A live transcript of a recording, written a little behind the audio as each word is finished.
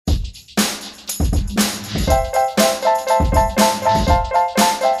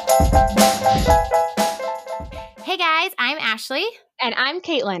Ashley. And I'm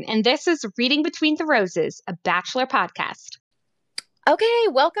Caitlin, and this is Reading Between the Roses, a Bachelor podcast. Okay,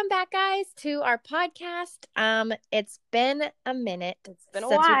 welcome back, guys, to our podcast. It's been a minute. It's been a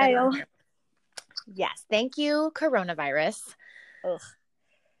while. Yes, thank you, coronavirus. Ugh.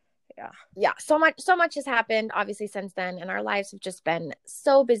 Yeah. So much has happened, obviously, since then, and our lives have just been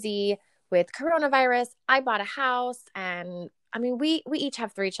so busy with coronavirus. I bought a house, and I mean, we each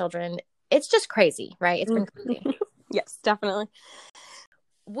have 3 children. It's just crazy, right? It's been crazy. Yes, definitely.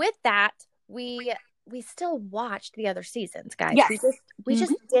 With that, we still watched the other seasons, guys. Yes. We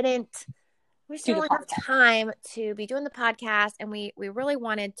just didn't have podcast. time to be doing the podcast, and we really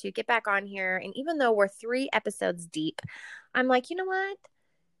wanted to get back on here. And even though we're 3 episodes deep, I'm like, you know what?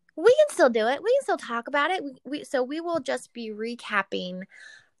 We can still do it. We can still talk about it. We will just be recapping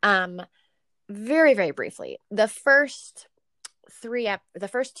very, very briefly the first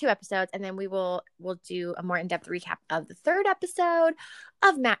 2 episodes, and then we'll do a more in-depth recap of the 3rd episode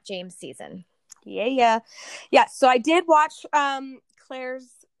of Matt James' season. Yeah. So I did watch Claire's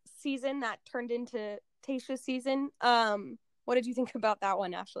season that turned into Tayshia's season. What did you think about that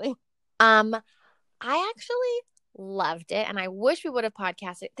one, Ashley? I actually loved it, and I wish we would have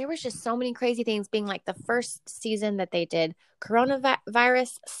podcasted. There was just so many crazy things, being like the first season that they did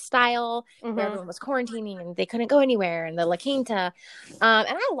coronavirus style, where everyone was quarantining and they couldn't go anywhere, and the La Quinta. And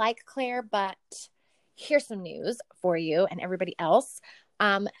I like Claire, but here's some news for you and everybody else.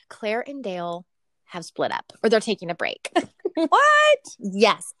 Claire and Dale have split up, or they're taking a break. What?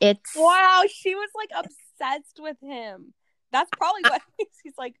 Yes, it's wow. She was like obsessed with him. That's probably what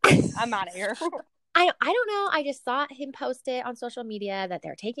he's like. I'm out of here. I don't know. I just saw him post it on social media that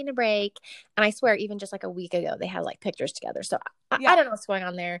they're taking a break. And I swear, even just like a week ago, they had like pictures together. So I don't know what's going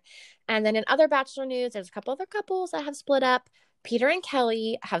on there. And then in other Bachelor news, there's a couple other couples that have split up. Peter and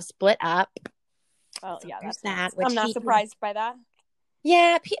Kelly have split up. Oh, so yeah, that's that. that. I'm not surprised by that.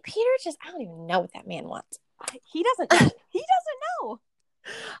 Yeah, Peter just, I don't even know what that man wants. He doesn't know. He doesn't know.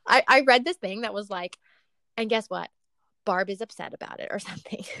 I read this thing that was like, and guess what? Barb is upset about it or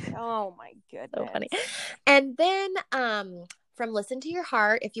something. Oh my goodness. So funny. And then from Listen to Your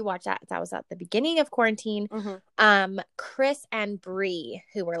Heart, if you watch that was at the beginning of quarantine. Chris and Bree,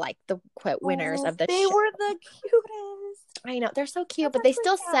 who were like the quote winners of the show. They were the cutest. I know, they're so cute, but they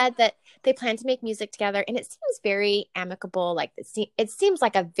still said that they plan to make music together, and it seems very amicable. Like it seems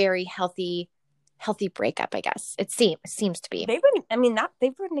like a very healthy breakup, I guess. It seems to be. They've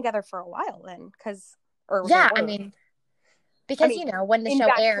been together for a while then, because you know, when the show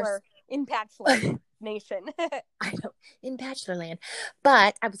airs in Bachelor Nation. I know, in Bachelor Land.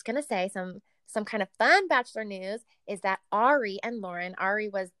 But I was gonna say some kind of fun Bachelor news is that Ari and Lauren. Ari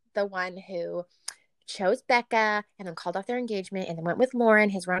was the one who chose Becca and then called off their engagement, and then went with Lauren,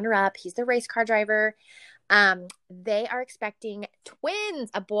 his runner-up. He's the race car driver. They are expecting twins,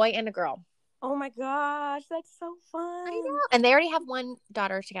 a boy and a girl. Oh my gosh, that's so fun. I know. And they already have one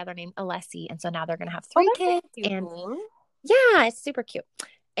daughter together named Alessi, and so now they're gonna have 3 kids. And yeah, it's super cute.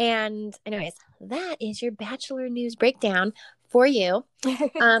 And anyways, that is your Bachelor news breakdown for you.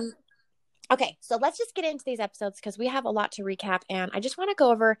 Okay, so let's just get into these episodes because we have a lot to recap, and I just want to go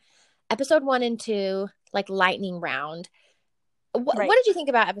over episode 1 and 2, like lightning round. What did you think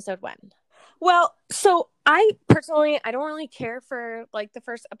about episode 1? Well, so I personally, I don't really care for like the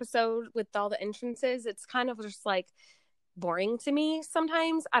first episode with all the entrances. It's kind of just like boring to me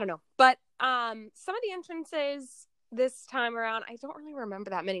sometimes. I don't know. But some of the entrances this time around, I don't really remember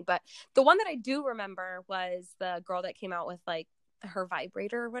that many, but the one that I do remember was the girl that came out with like her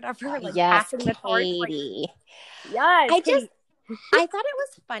vibrator or whatever. Like yes, the torch, Katie. Like, yes, I thought it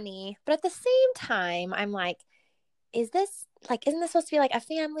was funny, but at the same time, I'm like, isn't this supposed to be like a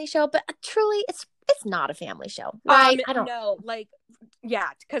family show? But truly, it's not a family show, right? I don't know. Like, yeah,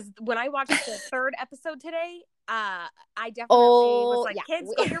 because when I watched the 3rd episode today, I definitely was like,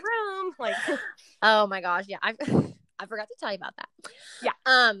 kids, go to your room. Like, oh my gosh, yeah, I forgot to tell you about that. Yeah.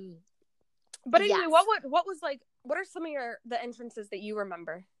 But anyway, what was like? What are some of the entrances that you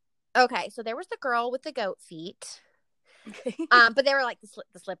remember? Okay, so there was the girl with the goat feet. But they were like the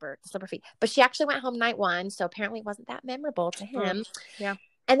slipper feet. But she actually went home night 1, so apparently it wasn't that memorable to him. Yeah.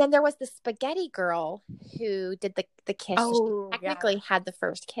 And then there was the spaghetti girl who did the kiss. Oh, she technically had the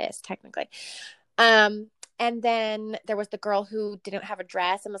first kiss, technically. And then there was the girl who didn't have a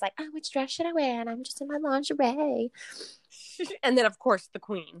dress and was like, oh, which dress should I wear? And I'm just in my lingerie. And then, of course, the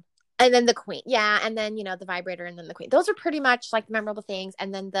queen. And then the queen. Yeah. And then, you know, the vibrator and then the queen. Those are pretty much like memorable things.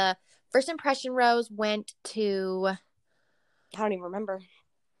 And then the first impression rose went to... I don't even remember.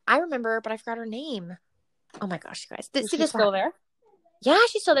 I remember, but I forgot her name. Oh my gosh, you guys. Is she still there? Yeah,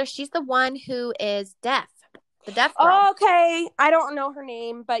 she's still there. She's the one who is deaf. the deaf girl. Oh, okay. I don't know her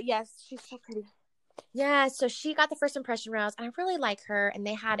name, but yes, she's so pretty. Yeah, so she got the first impression rose, and I really like her, and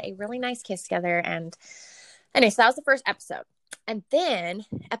they had a really nice kiss together. And anyway, so that was the first episode. And then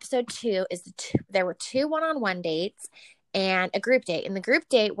episode 2 is there were 2 one-on-one dates and a group date. And the group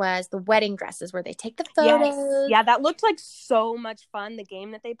date was the wedding dresses where they take the photos. Yes. Yeah, that looked like so much fun. The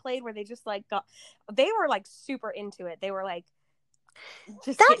game that they played where they just like they were like super into it. They were like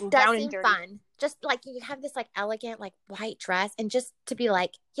just that getting does down seem and dirty. fun. Just like you have this like elegant like white dress, and just to be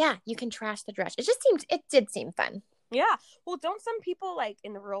like, yeah, you can trash the dress. It did seem fun. Yeah. Well, don't some people like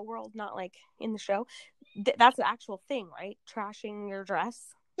in the real world, not like in the show, that's the actual thing, right? Trashing your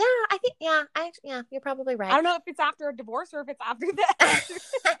dress. Yeah, I think you're probably right. I don't know if it's after a divorce or if it's after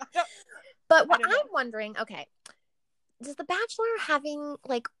that. But what I'm wondering, okay, does The Bachelor having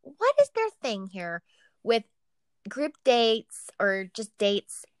like, what is their thing here with group dates or just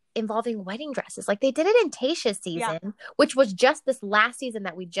dates involving wedding dresses? Like they did it in Tayshia's season, which was just this last season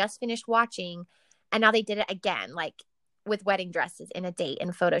that we just finished watching, and now they did it again, like with wedding dresses in a date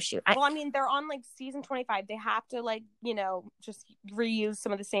and photo shoot. Well, I mean, they're on like season 25. They have to like, just reuse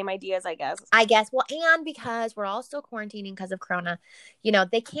some of the same ideas, I guess. Well, and because we're all still quarantining because of Corona,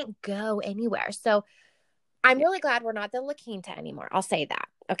 they can't go anywhere. So I'm really glad we're not the La Quinta anymore. I'll say that.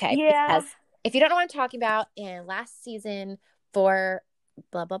 Okay. Yeah. Because if you don't know what I'm talking about, in last season for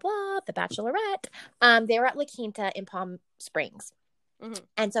blah, blah, blah, The Bachelorette, they were at La Quinta in Palm Springs. Mm-hmm.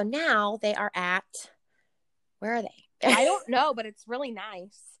 And so now they are at, where are they? I don't know, but it's really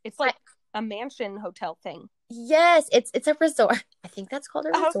nice. It's like a mansion hotel thing. Yes, it's a resort. I think that's called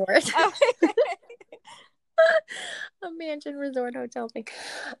a resort. A mansion resort hotel thing.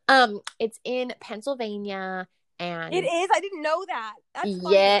 It's in Pennsylvania, and it is. I didn't know that. That's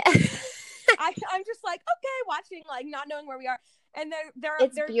funny. Yeah. I'm just like, okay, watching, like not knowing where we are, and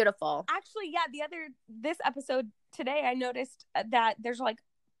it's beautiful. Actually, yeah. This episode today, I noticed that there's like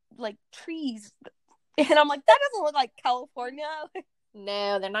trees. And I'm like, that doesn't look like California.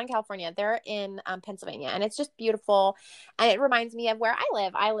 No, they're not in California. They're in Pennsylvania, and it's just beautiful. And it reminds me of where I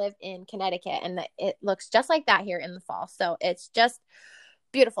live. I live in Connecticut, and it looks just like that here in the fall. So it's just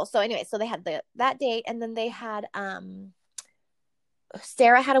beautiful. So anyway, so they had that date, and then they had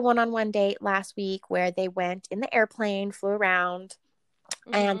Sarah had a one-on-one date last week where they went in the airplane, flew around,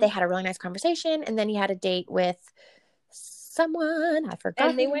 and they had a really nice conversation. And then he had a date with someone, I forgot.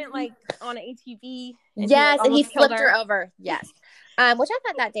 And they went like on an ATV. Yes, and he flipped her over. Yes. Which I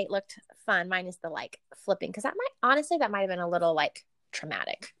thought that date looked fun, minus the like flipping, because that might have been a little like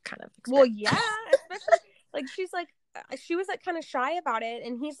traumatic kind of experience. Well, yeah, especially like she was like kind of shy about it,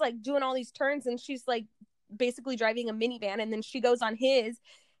 and he's like doing all these turns, and she's like basically driving a minivan, and then she goes on his,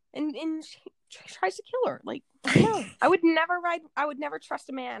 and she tries to kill her. Like, no, I would never trust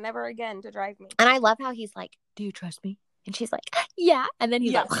a man ever again to drive me. And I love how he's like, "Do you trust me?" And she's like, "Yeah," and then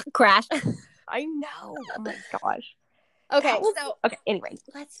he's like, crash. I know. Oh my gosh. Okay, anyway,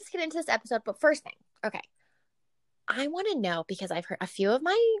 let's just get into this episode. But first thing, okay, I want to know, because I've heard a few of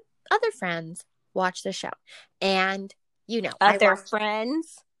my other friends watch the show, and their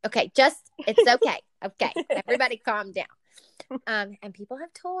friends. Okay, it's okay. Okay, everybody calm down. And people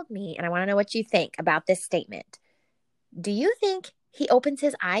have told me, and I want to know what you think about this statement. Do you think he opens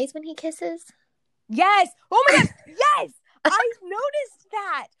his eyes when he kisses? Yes. Oh my gosh. Yes. I noticed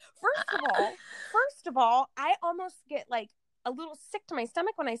that. First of all, I almost get like a little sick to my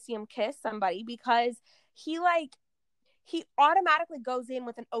stomach when I see him kiss somebody, because he automatically goes in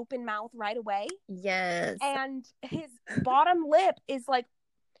with an open mouth right away. Yes. And his bottom lip is like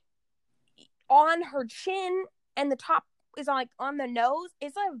on her chin, and the top is like on the nose.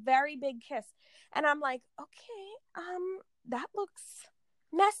 It's a very big kiss. And I'm like, okay, that looks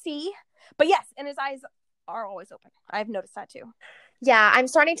messy. But yes, and his eyes are always open. I've noticed that too. Yeah, I'm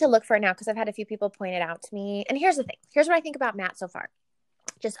starting to look for it now, because I've had a few people point it out to me. And here's the thing. Here's what I think about Matt so far,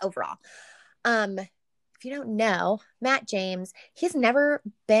 just overall. If you don't know, Matt James, he's never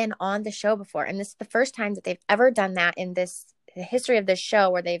been on the show before. And this is the first time that they've ever done that in the history of this show,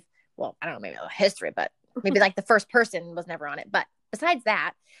 where I don't know, maybe a history, but maybe like the first person was never on it. But besides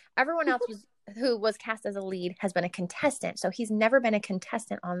that, everyone else who was cast as a lead has been a contestant. So he's never been a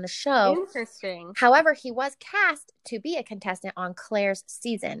contestant on the show. Interesting. However, he was cast to be a contestant on Claire's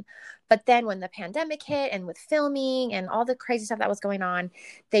season. But then when the pandemic hit, and with filming and all the crazy stuff that was going on,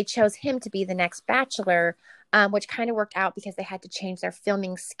 they chose him to be the next Bachelor, which kind of worked out because they had to change their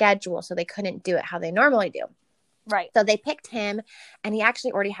filming schedule. So they couldn't do it how they normally do. Right. So they picked him, and he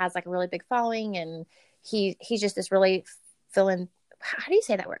actually already has like a really big following, and he's just this really how do you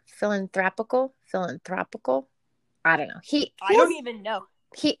say that word? Philanthropical? I don't know. I don't even know.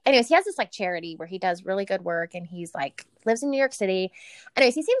 anyways, he has this like charity where he does really good work, and he's like lives in New York City.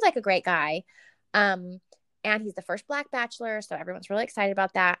 Anyways, he seems like a great guy. And he's the first Black Bachelor, so everyone's really excited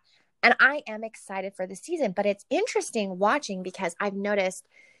about that. And I am excited for the season, but it's interesting watching because I've noticed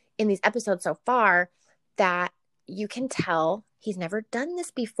in these episodes so far that you can tell he's never done this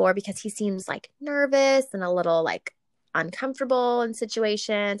before because he seems like nervous and a little like uncomfortable in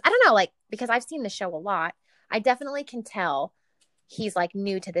situations. I don't know, like, because I've seen the show a lot, I definitely can tell he's like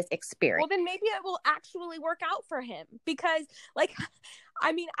new to this experience. Well, then maybe it will actually work out for him because, like,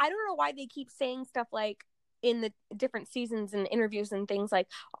 I mean, I don't know why they keep saying stuff like in the different seasons and interviews and things like,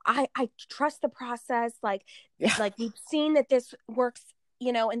 I trust the process. Like we've seen that this works,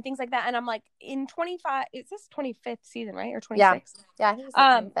 you know, and things like that. And I'm like, in 25, is this 25th season, right? Or 26th? Yeah, I think it's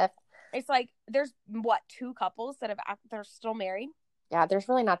 25th. It's like, there's what, 2 couples that they're still married. Yeah, there's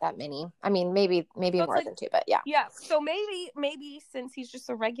really not that many. I mean, maybe so more than 2, but yeah. Yeah. So maybe since he's just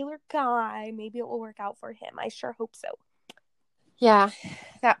a regular guy, maybe it will work out for him. I sure hope so. Yeah,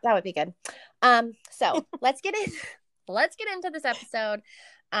 that would be good. So let's get into this episode.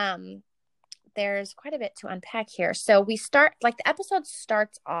 There's quite a bit to unpack here. So we start, like, the episode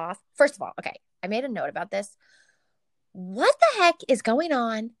starts off. First of all, okay, I made a note about this. What the heck is going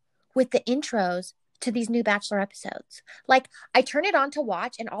on with the intros to these new Bachelor episodes? Like, I turn it on to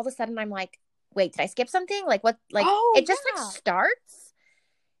watch, and all of a sudden I'm like, wait, did I skip something? Like, what? Like, it just like starts,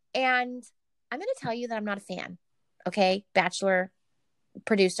 and I'm gonna tell you that I'm not a fan. Okay, Bachelor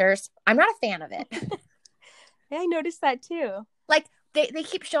producers, I'm not a fan of it. Yeah, I noticed that too. Like, they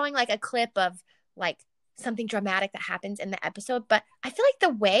keep showing like a clip of like something dramatic that happens in the episode, but I feel like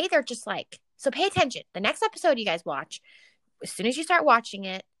the way they're just like, so pay attention. The next episode you guys watch, as soon as you start watching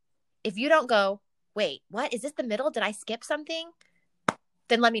it, if you don't go, wait, what? Is this the middle? Did I skip something?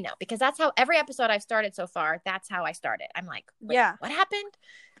 Then let me know, because that's how every episode I've started so far, that's how I started. I'm like, yeah, what happened?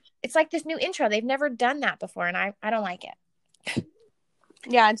 It's like this new intro. They've never done that before, and I don't like it.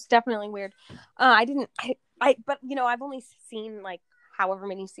 Yeah, it's definitely weird. But you know, I've only seen like however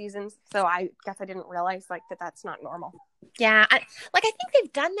many seasons, so I guess I didn't realize like that's not normal. Yeah, I think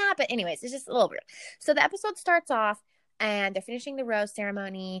they've done that, but anyways, it's just a little weird. So the episode starts off, and they're finishing the rose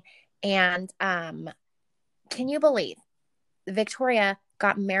ceremony, and can you believe Victoria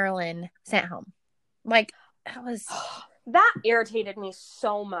got Marilyn sent home? Like, that irritated me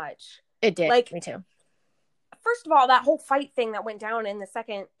so much. It did. Like, me too. First of all, that whole fight thing that went down in the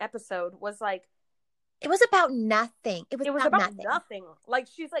second episode was like, it was about nothing. It was about nothing. Like,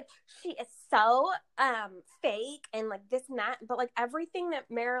 she's like, she is so fake and like this and that, but like everything that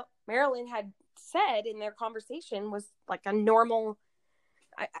Marilyn had said in their conversation was like a normal.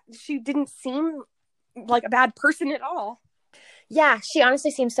 She didn't seem like a bad person at all. Yeah, she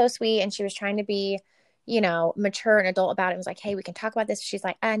honestly seemed so sweet, and she was trying to be, you know, mature and adult about it. It was like, hey, we can talk about this. She's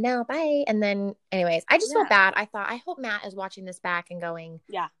like, no, bye. And then anyways, I just felt bad. I thought, I hope Matt is watching this back and going,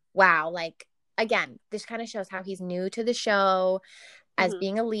 wow, like, again, this kind of shows how he's new to the show as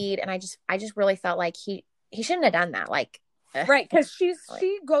being a lead. And I just really felt like he shouldn't have done that. Like, right. Cause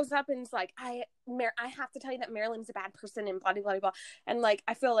she goes up and is like, I have to tell you that Marilyn's a bad person and blah, blah, blah, blah. And like,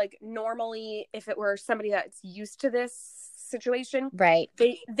 I feel like normally if it were somebody that's used to this situation, right,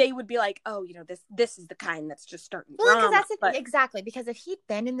 they would be like, oh, you know, this is the kind that's just starting drama. Well, because that's exactly, because if he'd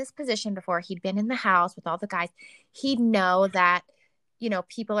been in this position before, he'd been in the house with all the guys, he'd know that, you know,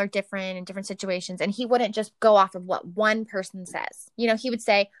 people are different in different situations, and he wouldn't just go off of what one person says. You know, he would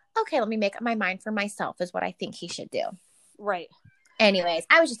say, okay, let me make up my mind for myself is what I think he should do. Right. Anyways,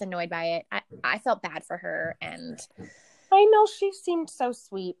 I was just annoyed by it. I felt bad for her, and I know she seemed so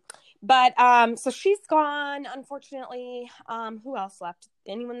sweet. But so she's gone, unfortunately. Who else left?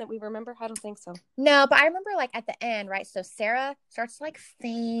 Anyone that we remember? I don't think so. No, but I remember like at the end, right? So Sarah starts to like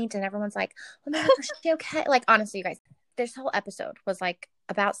faint, and everyone's like, oh my gosh, is she okay? Like, honestly, you guys, this whole episode was like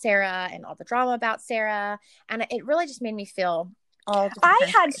about Sarah and all the drama about Sarah, and it really just made me feel all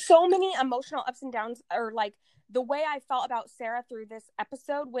I had so many emotional ups and downs, or like the way I felt about Sarah through this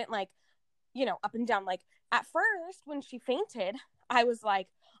episode went like, you know, up and down. Like at first when she fainted, I was like,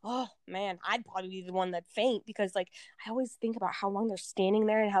 oh man, I'd probably be the one that faint, because like I always think about how long they're standing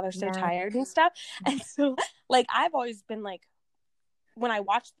there and how they're so tired and stuff. And so like I've always been like, when I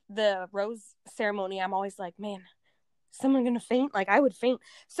watch the rose ceremony, I'm always like, man, someone gonna faint? Like I would faint.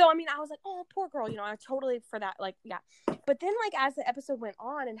 So I mean, I was like, oh, poor girl, you know, I totally for that, like, yeah. But then like as the episode went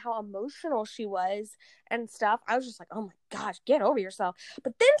on and how emotional she was and stuff, I was just like, oh my gosh, get over yourself.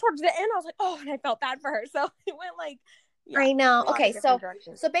 But then towards the end, I was like, oh, and I felt bad for her. So it went like, I know. Okay, so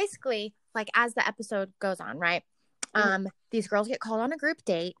basically, like as the episode goes on, right? These girls get called on a group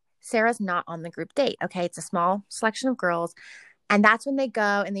date. Sarah's not on the group date. Okay, it's a small selection of girls, And that's when they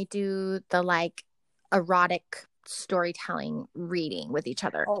go and they do the like erotic storytelling reading with each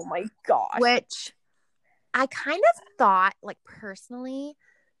other. Oh my gosh. Which I kind of thought, like, personally,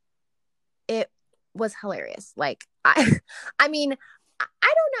 it was hilarious. Like, I mean, I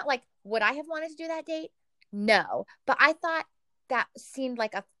don't know. Like, would I have wanted to do that date? No. But I thought that seemed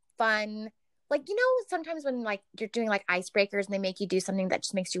like a fun, like, you know, sometimes when like you're doing like icebreakers and they make you do something that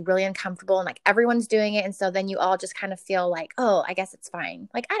just makes you really uncomfortable and like everyone's doing it. And so then you all just kind of feel like, oh, I guess it's fine.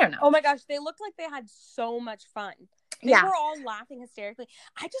 Like, I don't know. Oh my gosh. They looked like they had so much fun. They were all laughing hysterically.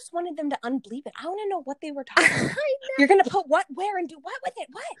 I just wanted them to unbleep it. I want to know what they were talking about. You're going to put what, where, and do what with it?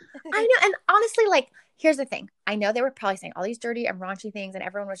 What? I know. And honestly, like, here's the thing. I know they were probably saying all these dirty and raunchy things and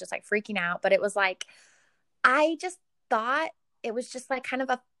everyone was just like freaking out. But it was like, I just thought it was just like kind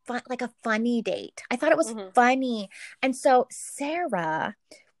of a fun, like a funny date. I thought it was funny. And so Sarah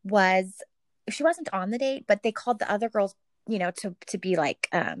she wasn't on the date, but they called the other girls, you know, to be like,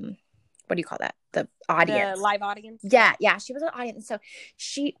 what do you call that? The audience. The live audience? Yeah. She was an audience. So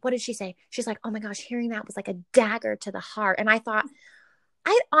what did she say? She's like, oh my gosh, hearing that was like a dagger to the heart. And I thought,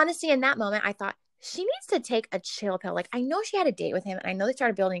 honestly, in that moment, I thought she needs to take a chill pill. Like, I know she had a date with him and I know they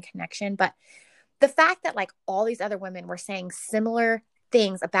started building a connection, but the fact that like all these other women were saying similar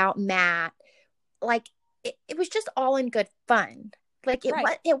things about Matt, like it was just all in good fun. Like it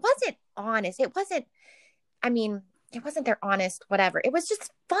wasn't honest. It wasn't, I mean, it wasn't their honest whatever. It was just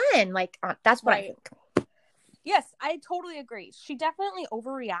fun. Like that's what I think. Yes, I totally agree. She definitely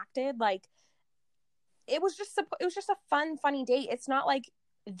overreacted. Like it was just a fun, funny date. It's not like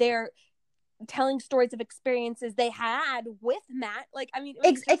they're telling stories of experiences they had with Matt. Like, I mean,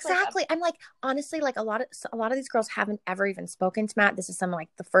 exactly. I'm like, honestly, like a lot of these girls haven't ever even spoken to Matt. This is some like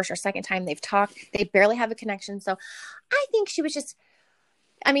the first or second time they've talked. They barely have a connection. So I think she was just,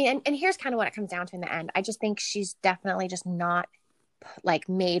 I mean, and here's kind of what it comes down to in the end. I just think she's definitely just not like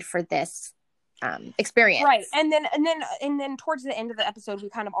made for this experience. Right. And then towards the end of the episode, we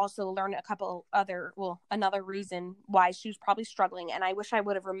kind of also learned another reason why she was probably struggling. And I wish I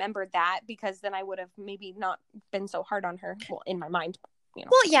would have remembered that, because then I would have maybe not been so hard on her. Well, in my mind, you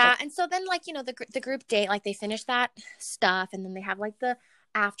know. Well, yeah. And so then like, you know, the group date, like they finish that stuff and then they have like the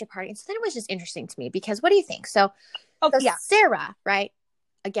after party. And so then it was just interesting to me because what do you think? So Sarah, right?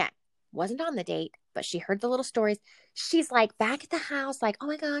 Again, wasn't on the date, but she heard the little stories. She's like back at the house, like, oh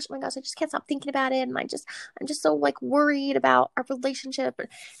my gosh, I just can't stop thinking about it. And I'm just so like worried about our relationship.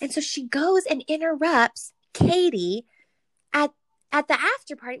 And so she goes and interrupts Katie at the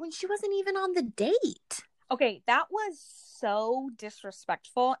after party when she wasn't even on the date. Okay, that was so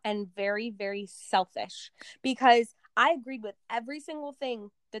disrespectful and very, very selfish, because I agreed with every single thing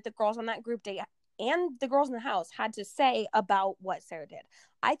that the girls on that group date and the girls in the house had to say about what Sarah did.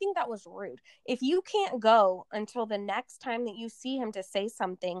 I think that was rude. If you can't go until the next time that you see him to say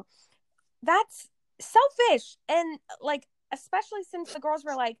something, that's selfish. And like, especially since the girls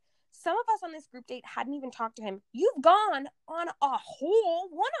were like, some of us on this group date hadn't even talked to him. You've gone on a whole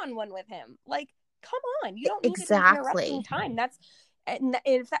one-on-one with him. Like, come on. You don't need to be interrupting time. That's,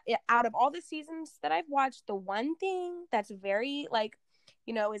 in fact, out of all the seasons that I've watched, the one thing that's very like,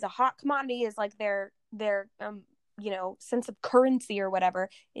 you know, is a hot commodity, is like their you know, sense of currency or whatever,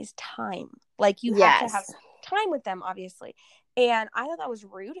 is time. Like you have to have time with them, obviously. And I thought that was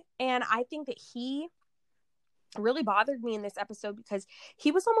rude. And I think that he really bothered me in this episode because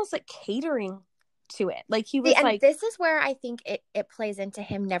he was almost like catering to it. Like he was like, this is where I think it plays into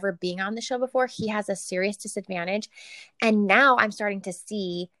him never being on the show before. He has a serious disadvantage. And now I'm starting to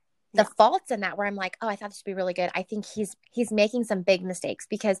see the faults in that, where I'm like, oh, I thought this would be really good. I think he's making some big mistakes,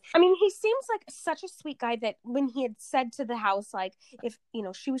 because I mean, he seems like such a sweet guy that when he had said to the house, like, if, you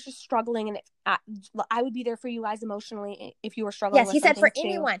know, she was just struggling and I would be there for you guys emotionally if you were struggling. Yes, he said for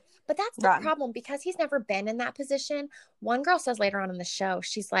anyone. But that's the problem, because he's never been in that position. One girl says later on in the show,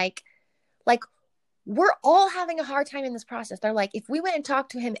 she's like, we're all having a hard time in this process. They're like, if we went and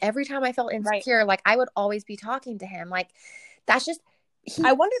talked to him every time I felt insecure, like I would always be talking to him. Like, that's just,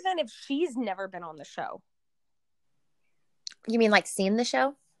 I wonder then if she's never been on the show. You mean like seen the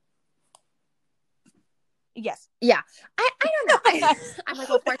show? Yes. Yeah. I don't know. I'm like,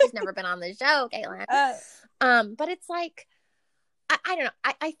 well, of course she's never been on the show, Caitlin. But it's like, I don't know.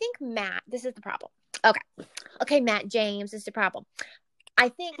 I think Matt, this is the problem. Okay, Matt James, this is the problem. I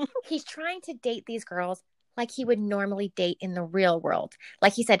think he's trying to date these girls like he would normally date in the real world.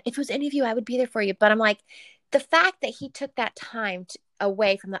 Like he said, if it was any of you, I would be there for you. But I'm like, the fact that he took that time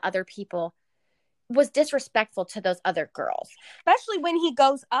away from the other people was disrespectful to those other girls. Especially when he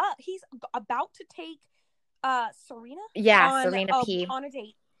goes up, he's about to take Serena. Yeah, Serena P. on a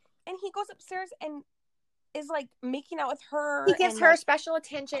date. And he goes upstairs and is like making out with her. He gives and her like special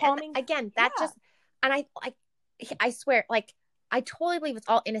attention. calming. And again, that Yeah. just, and I swear, like, I totally believe it's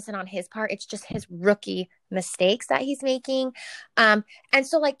all innocent on his part. It's just his rookie mistakes that he's making. And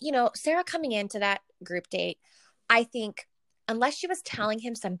so, like, you know, Sarah coming into that group date, I think, unless she was telling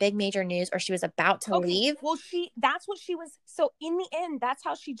him some big major news or she was about to leave. Well, that's what she was. So in the end, that's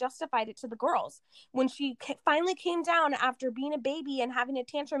how she justified it to the girls. When she finally came down after being a baby and having a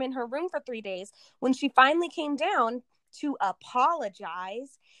tantrum in her room for 3 days, when she finally came down to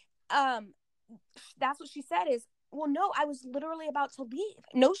apologize, that's what she said is, well, no, I was literally about to leave.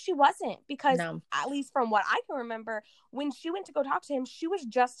 No, she wasn't, because No. at least from what I can remember, when she went to go talk to him, she was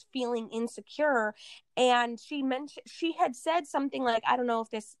just feeling insecure. And she had said something like, I don't know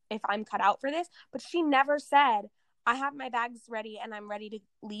if I'm cut out for this, but she never said, I have my bags ready and I'm ready to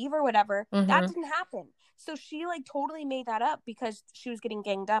leave or whatever. That didn't happen. So she like totally made that up because she was getting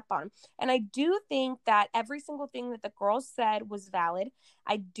ganged up on. And I do think that every single thing that the girls said was valid.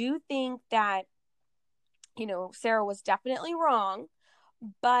 I do think that, you know, Sarah was definitely wrong,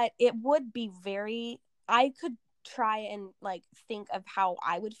 but it would be I could try and like think of how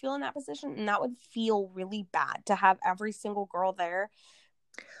I would feel in that position, and that would feel really bad to have every single girl there,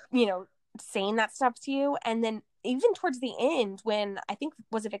 you know, saying that stuff to you. And then even towards the end, when I think,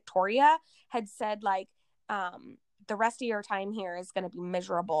 was it Victoria, had said like, the rest of your time here is going to be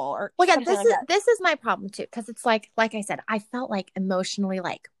miserable, or well, yeah, something like that. This is my problem too, because it's like I said, I felt like emotionally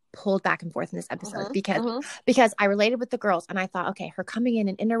like pulled back and forth in this episode because I related with the girls, and I thought, okay, her coming in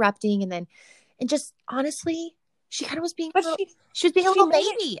and interrupting, and just honestly, she kind of was being, she was being a little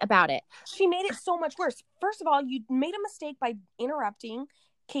baby about it. She made it so much worse. First of all, you made a mistake by interrupting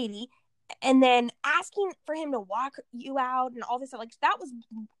Katie, and then asking for him to walk you out and all this stuff. Like, that was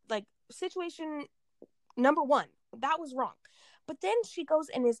like situation number one. That was wrong. But then she goes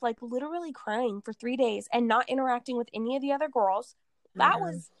and is like literally crying for 3 days and not interacting with any of the other girls.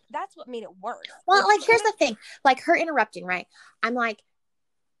 That's what made it worse. Well, like here's the thing, like her interrupting, right? I'm like,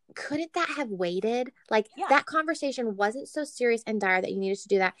 couldn't that have waited? Like, that conversation wasn't so serious and dire that you needed to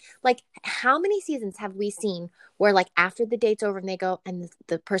do that. Like, how many seasons have we seen where like after the date's over and they go and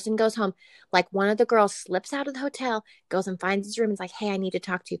the person goes home, like one of the girls slips out of the hotel, goes and finds his room and is like, hey, I need to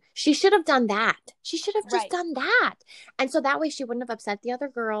talk to you. She should have done that. She should have just done that. And so that way she wouldn't have upset the other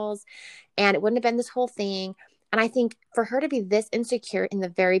girls and it wouldn't have been this whole thing. And I think for her to be this insecure in the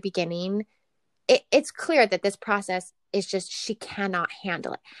very beginning, it's clear that this process is just, she cannot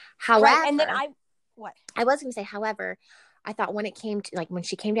handle it. However, and then I was going to say, however, I thought when it came to like when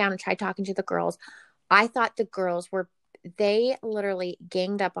she came down and tried talking to the girls, I thought the girls they literally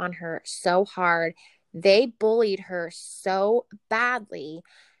ganged up on her so hard. They bullied her so badly.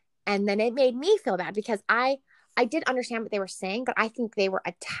 And then it made me feel bad because I did understand what they were saying, but I think they were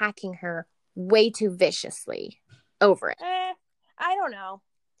attacking her way too viciously over it. I don't know.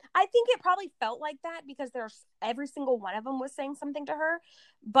 I think it probably felt like that because every single one of them was saying something to her,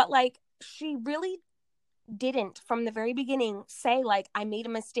 but like she really didn't from the very beginning say like, I made a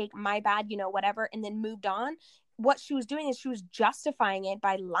mistake, my bad, you know, whatever, and then moved on. What she was doing is she was justifying it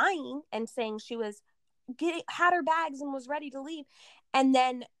by lying and saying she was had her bags and was ready to leave, and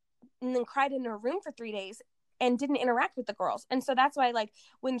then cried in her room for 3 days and didn't interact with the girls. And so that's why, like,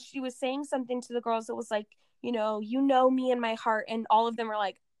 when she was saying something to the girls, it was like, you know me in my heart, and all of them were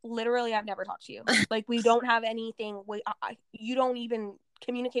like, literally, I've never talked to you. Like, we don't have anything. You don't even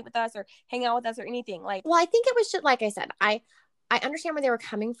communicate with us or hang out with us or anything. Like, well, I think it was just like I said, I understand where they were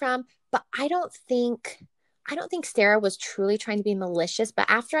coming from, but I don't think Sarah was truly trying to be malicious. But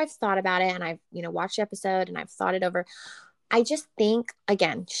after I've thought about it and I've, you know, watched the episode and I've thought it over, I just think,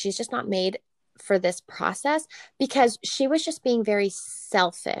 again, she's just not made for this process because she was just being very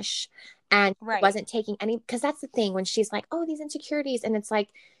selfish and wasn't taking any, because that's the thing when she's like, oh, these insecurities. And it's like,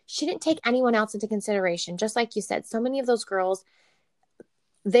 she didn't take anyone else into consideration. Just like you said, so many of those girls,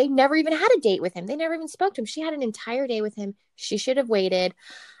 they never even had a date with him. They never even spoke to him. She had an entire day with him. She should have waited.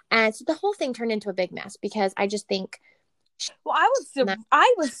 And so the whole thing turned into a big mess because I just think. Well,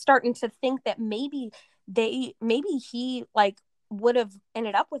 I was starting to think that maybe he like would have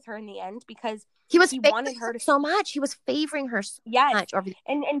ended up with her in the end because he wanted her so much. He was favoring her so much.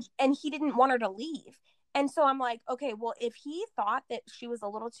 And he didn't want her to leave. And so I'm like, okay, well, if he thought that she was a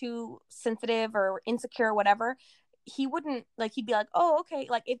little too sensitive or insecure or whatever, he wouldn't, like, he'd be like, oh, okay.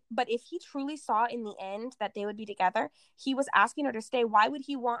 Like, if he truly saw in the end that they would be together, he was asking her to stay. Why would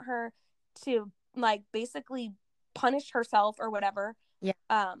he want her to, like, basically punish herself or whatever?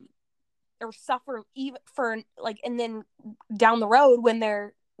 Or suffer even for, like, and then down the road when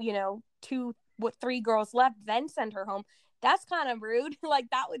they're, you know, 3 girls left, then send her home. that's kind of rude. Like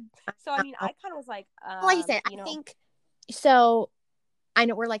that would, so I mean, I kind of was like, like you said, I think, so I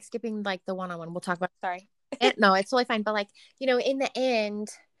know we're like skipping like the one-on-one. We'll talk about, sorry. No, it's totally fine. But like, you know, in the end,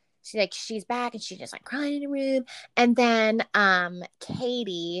 she's back and she's just like crying in a room. And then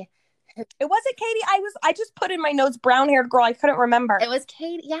Katie. It wasn't Katie. I just put in my notes brown haired girl. I couldn't remember. It was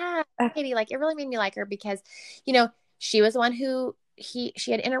Katie. Yeah. Katie. Like it really made me like her because, you know, she was the one who she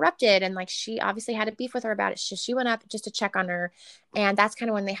had interrupted and like she obviously had a beef with her about it. So she went up just to check on her. And that's kind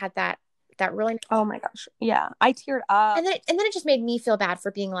of when they had that really, oh my gosh. Yeah. I teared up. And then it just made me feel bad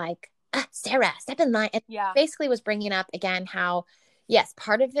for being like, Sarah, step in line. And basically was bringing up again how, yes,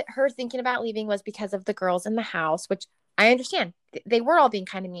 part of it, her thinking about leaving was because of the girls in the house, which I understand. They were all being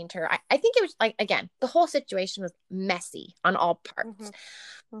kind of mean to her. I think it was like, again, the whole situation was messy on all parts. Mm-hmm.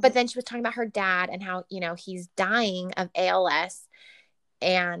 Mm-hmm. But then she was talking about her dad and how, you know, he's dying of ALS.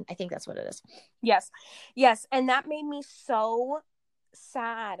 And I think that's what it is. Yes. Yes. And that made me so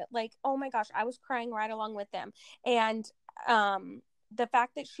sad. Like, oh my gosh, I was crying right along with them. And the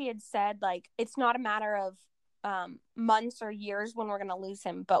fact that she had said, like, it's not a matter of months or years when we're gonna lose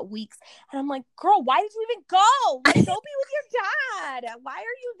him, but weeks. And I'm like, girl, why did you even go? Like, go be with your dad. Why are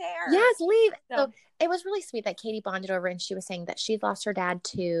you there? Yes, leave. So it was really sweet that Katie bonded over, and she was saying that she'd lost her dad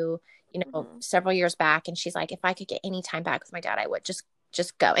too, you know, several years back. And she's like, if I could get any time back with my dad, I would just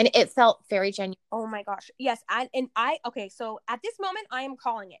go. And it felt very genuine. Oh my gosh. Yes. Okay. So at this moment, I am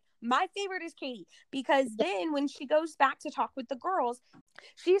calling it. My favorite is Katie, because then when she goes back to talk with the girls,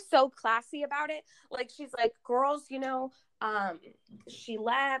 she's so classy about it. Like, she's like, girls, you know, she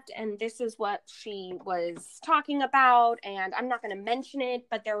left and this is what she was talking about. And I'm not going to mention it,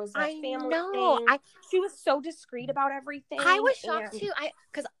 but there was a family thing. She was so discreet about everything. I was shocked too.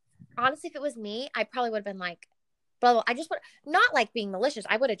 Because honestly, if it was me, I probably would have been like, well, I just would not like being malicious.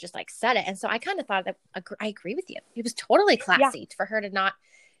 I would have just like said it. And so I kind of thought that I agree with you. It was totally classy for her to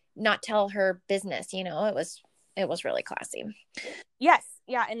not tell her business. You know, it was really classy. Yes.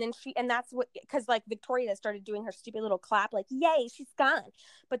 Yeah. And then that's what, because like Victoria started doing her stupid little clap, like, yay, she's gone.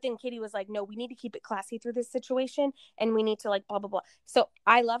 But then Katie was like, no, we need to keep it classy through this situation. And we need to like, blah, blah, blah. So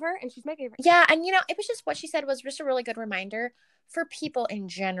I love her and she's my favorite. Yeah. And you know, it was just what she said was just a really good reminder for people in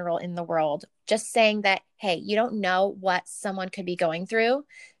general in the world, just saying that, hey, you don't know what someone could be going through.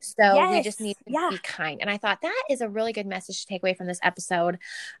 So we just need to be kind. And I thought that is a really good message to take away from this episode.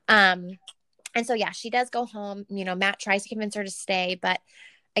 And so, yeah, she does go home. You know, Matt tries to convince her to stay, but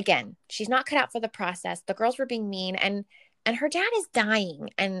again, she's not cut out for the process. The girls were being mean and her dad is dying.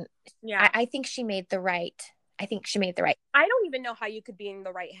 And I think she made the right. I don't even know how you could be in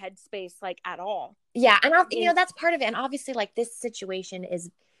the right headspace, like, at all. Yeah. And you know, that's part of it. And obviously, like, this situation is,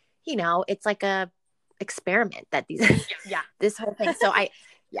 you know, it's like a experiment that this whole thing. So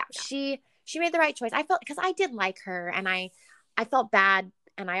she made the right choice. I felt, because I did like her and I felt bad.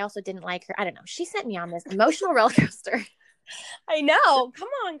 And I also didn't like her. I don't know. She sent me on this emotional roller coaster. I know. Come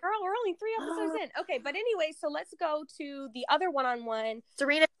on, girl. We're only 3 episodes in. Okay. But anyway, so let's go to the other one-on-one.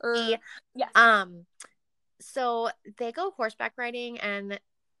 Serena. Yes. So they go horseback riding and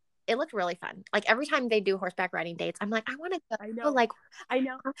it looked really fun. Like every time they do horseback riding dates, I'm like, I want to go. I know. Like, I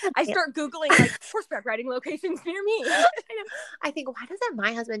know. I start Googling like horseback riding locations near me. I think, why doesn't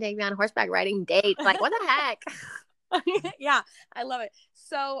my husband take me on horseback riding dates? Like, what the heck? Yeah, I love it.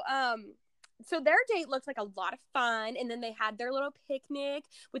 So, so their date looks like a lot of fun, and then they had their little picnic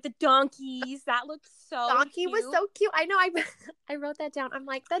with the donkeys. That looked so donkey cute. Was so cute. I know. I wrote that down. I'm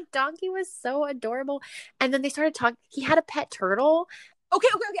like, the donkey was so adorable. And then they started talking. He had a pet turtle. Okay.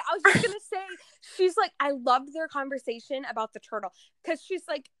 I was just gonna say, she's like, I loved their conversation about the turtle, because she's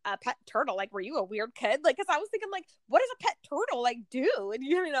like, a pet turtle. Like, were you a weird kid? Like, because I was thinking, like, what does a pet turtle like do? And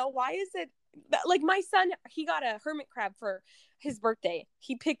you know, why is it? Like, my son, he got a hermit crab for his birthday.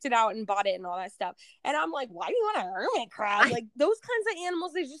 He picked it out and bought it and all that stuff. And I'm like, why do you want a hermit crab? Like, those kinds of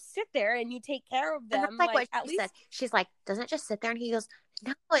animals, they just sit there and you take care of them. And that's like what she says. She's like, doesn't it just sit there? And he goes,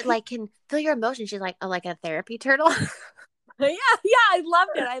 no, it like can feel your emotions. She's like, oh, like a therapy turtle. Yeah, I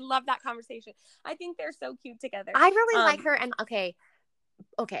loved it. I love that conversation. I think they're so cute together. I really like her. And okay.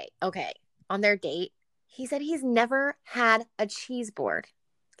 On their date, he said he's never had a cheese board.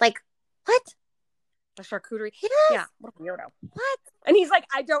 Like, what? A charcuterie? Yes. Yeah. What a weirdo. What? And he's like,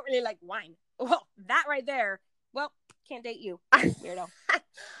 I don't really like wine. Well, that right there. Well, can't date you. Weirdo.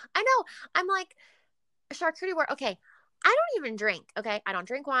 I know. I'm like, a charcuterie board. Okay. I don't even drink. Okay. I don't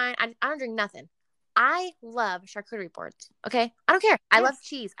drink wine. I don't drink nothing. I love charcuterie boards. Okay. I don't care. I love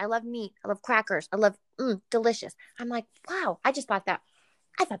cheese. I love meat. I love crackers. I love delicious. I'm like, wow. I thought that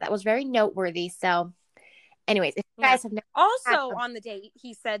was very noteworthy. So anyways, if you guys have never also on the date,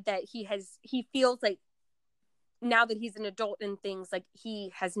 he said that he feels like now that he's an adult and things, like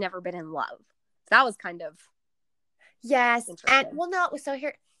he has never been in love. That was kind of yes. interesting. And well, no, so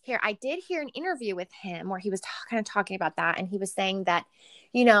here I did hear an interview with him where he was kind of talking about that, and he was saying that,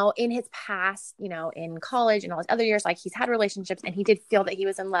 you know, in his past, you know, in college and all his other years, like he's had relationships and he did feel that he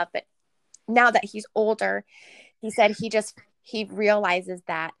was in love, but now that he's older, he said he realizes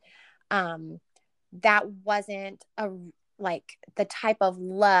that that wasn't like the type of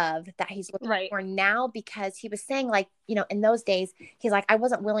love that he's looking for now, because he was saying, like, you know, in those days, he's like, I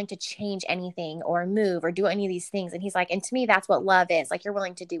wasn't willing to change anything or move or do any of these things. And he's like, and to me, that's what love is. Like, you're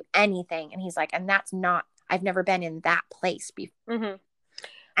willing to do anything. And he's like, and that's not, I've never been in that place before. Mm-hmm.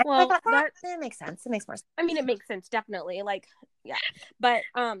 And well, I thought that makes sense. It makes more sense. I mean, it makes sense, definitely. Like, yeah. But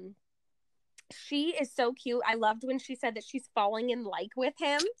she is so cute. I loved when she said that she's falling in like with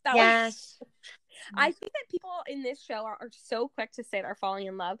him. Yes. I think that people in this show are so quick to say they're falling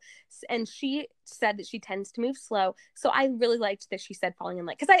in love. And she said that she tends to move slow. So I really liked that she said falling in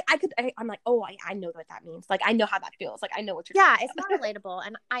like, because I'm like, oh, I know what that means. Like, I know how that feels. Like, I know what you're saying. It's not relatable.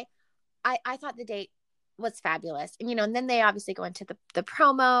 And I thought the date was fabulous. And, you know, and then they obviously go into the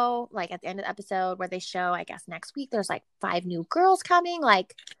promo, like at the end of the episode, where they show, I guess next week, there's like 5 new girls coming.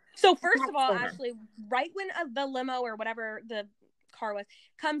 Like, so first of all, Ashley, right when the limo or whatever the car was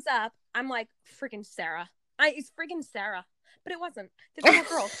comes up, I'm like, freaking Sarah. It's freaking Sarah. But it wasn't. There's more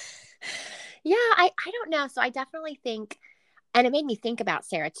girls. Yeah, I don't know. So I definitely think, and it made me think about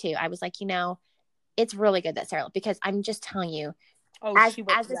Sarah too. I was like, you know, it's really good that Sarah, because I'm just telling you, as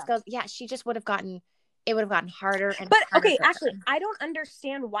this goes, she just would have gotten, it would have gotten harder and harder. Okay, actually, I don't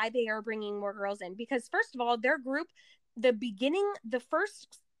understand why they are bringing more girls in, because first of all, their group, the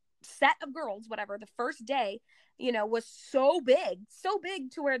first set of girls, whatever, the first day, you know, was so big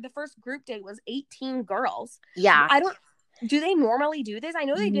to where the first group date was 18 girls. Yeah. Do they normally do this? I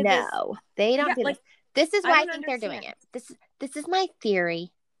know they did this. No, they don't do this is why I think they're doing it. This is my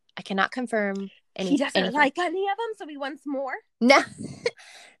theory. I cannot confirm anything. He doesn't like any of them, so he wants more? No.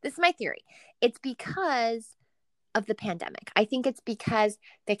 This is my theory. It's because of the pandemic. I think it's because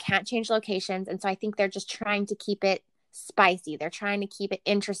they can't change locations, and so I think they're just trying to keep it spicy. They're trying to keep it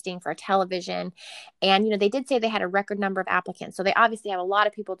interesting for television. And, you know, they did say they had a record number of applicants. So they obviously have a lot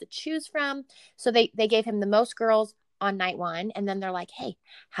of people to choose from. So they gave him the most girls on night 1. And then they're like, hey,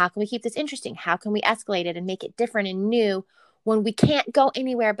 how can we keep this interesting? How can we escalate it and make it different and new when we can't go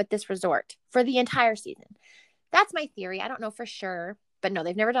anywhere but this resort for the entire season? That's my theory. I don't know for sure, but no,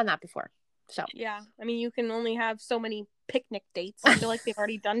 they've never done that before. So yeah, I mean, you can only have so many picnic dates. I feel like they've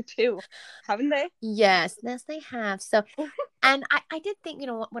already done 2, haven't they? Yes, they have. So, and I did think, you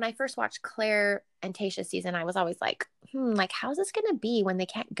know, when I first watched Claire and Tayshia's season, I was always like, like, how's this going to be when they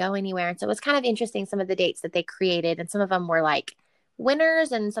can't go anywhere? And so it was kind of interesting, some of the dates that they created, and some of them were like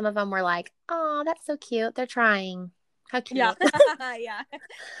winners, and some of them were like, oh, that's so cute. They're trying. How cute. Yeah. Yeah.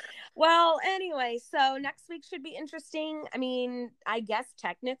 Well, anyway, so next week should be interesting. I mean, I guess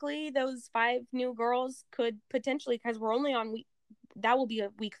technically those 5 new girls could potentially, because we're only on that will be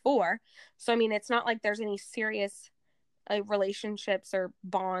week 4. So, I mean, it's not like there's any serious relationships or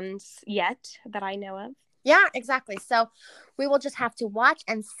bonds yet that I know of. Yeah, exactly. So we will just have to watch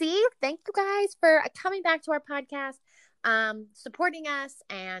and see. Thank you guys for coming back to our podcast, supporting us,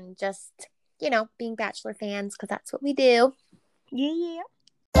 and just, you know, being Bachelor fans, because that's what we do. Yeah.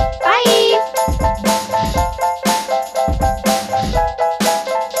 Bye.